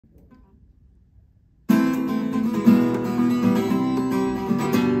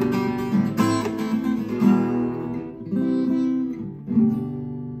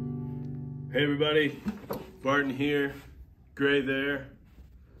Hey everybody, Barton here, Gray there.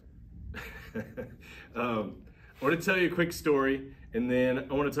 I want to tell you a quick story and then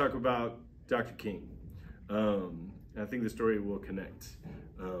I want to talk about Dr. King. I think the story will connect.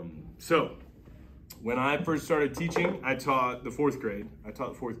 So when I first started teaching, I taught the fourth grade. I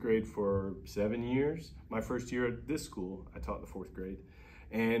taught the fourth grade for 7 years. My first year at this school, I taught the fourth grade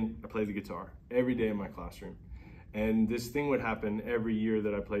and I played the guitar every day in my classroom. And this thing would happen every year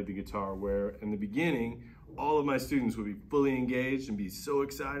that I played the guitar, where in the beginning, all of my students would be fully engaged and be so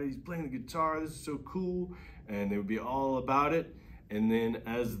excited. He's playing the guitar, this is so cool. And they would be all about it. And then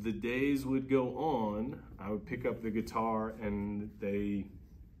as the days would go on, I would pick up the guitar and they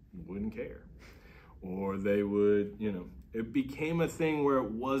wouldn't care. Or they would, it became a thing where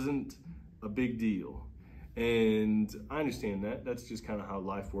it wasn't a big deal. And I understand that. That's just kind of how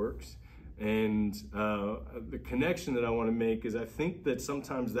life works. And the connection that I want to make is I think that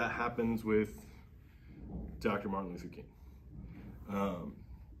sometimes that happens with Dr. Martin Luther King.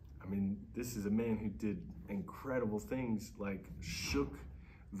 I mean, this is a man who did incredible things, like shook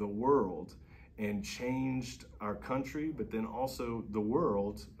the world and changed our country, but then also the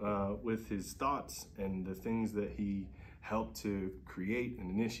world with his thoughts and the things that he helped to create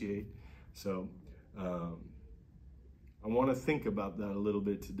and initiate. So I want to think about that a little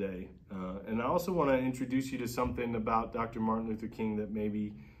bit today. And I also want to introduce you to something about Dr. Martin Luther King that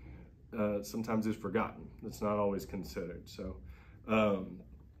maybe sometimes is forgotten. That's not always considered. So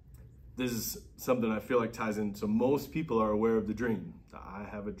this is something I feel like ties in. So most people are aware of the dream. I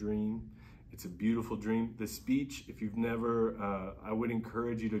have a dream. It's a beautiful dream. The speech, if you've never, I would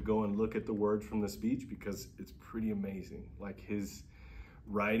encourage you to go and look at the words from the speech because it's pretty amazing. Like his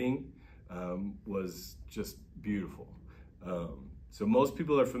writing was just beautiful. So most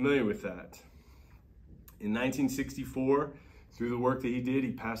people are familiar with that. In 1964, through the work that he did,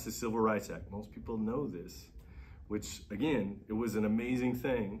 he passed the Civil Rights Act. Most people know this, which again, it was an amazing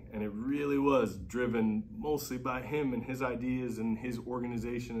thing. And it really was driven mostly by him and his ideas and his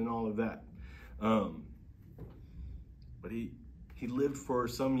organization and all of that. But he lived for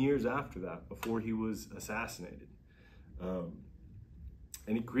some years after that, before he was assassinated. And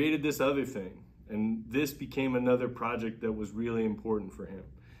he created this other thing. And this became another project that was really important for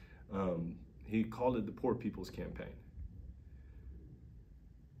him. He called it the Poor People's Campaign.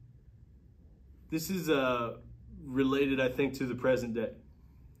 This is related, I think, to the present day.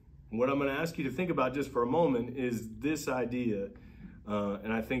 What I'm going to ask you to think about just for a moment is this idea,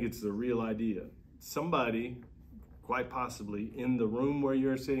 and I think it's the real idea. Somebody, quite possibly, in the room where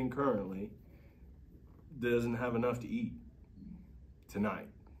you're sitting currently, doesn't have enough to eat tonight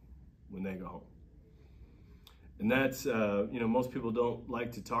when they go home. And that's, most people don't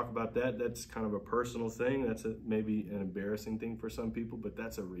like to talk about that. That's kind of a personal thing. That's maybe an embarrassing thing for some people, but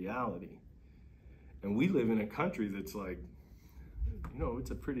that's a reality. And we live in a country that's like, it's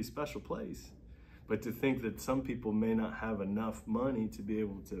a pretty special place. But to think that some people may not have enough money to be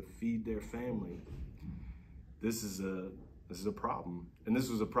able to feed their family, this is a problem. And this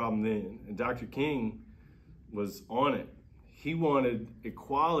was a problem then. And Dr. King was on it. He wanted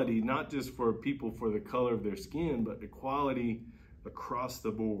equality, not just for people for the color of their skin, but equality across the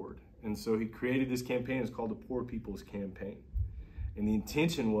board. And so he created this campaign. It's called the Poor People's Campaign. And the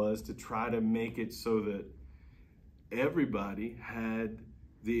intention was to try to make it so that everybody had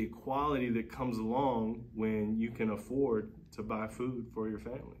the equality that comes along when you can afford to buy food for your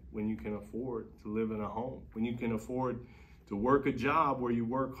family, when you can afford to live in a home, when you can afford to work a job where you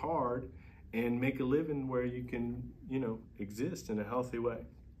work hard and make a living where you can, exist in a healthy way.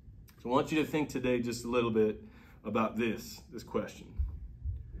 So I want you to think today just a little bit about this question.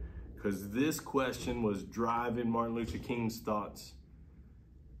 Because this question was driving Martin Luther King's thoughts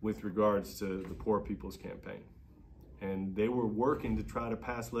with regards to the Poor People's Campaign. And they were working to try to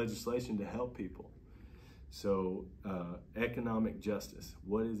pass legislation to help people. So economic justice.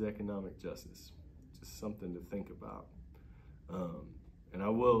 What is economic justice? Just something to think about. And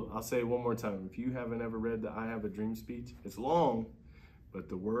I'll say it one more time. If you haven't ever read the I Have a Dream speech, it's long, but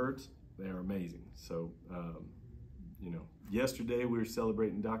the words, they are amazing. So, yesterday we were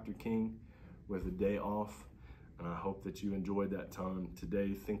celebrating Dr. King with a day off, and I hope that you enjoyed that time.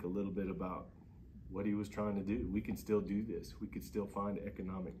 Today, think a little bit about what he was trying to do. We can still do this. We could still find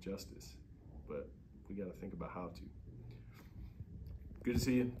economic justice, but we got to think about how to. Good to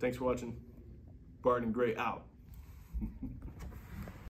see you. Thanks for watching. Barton and Gray out.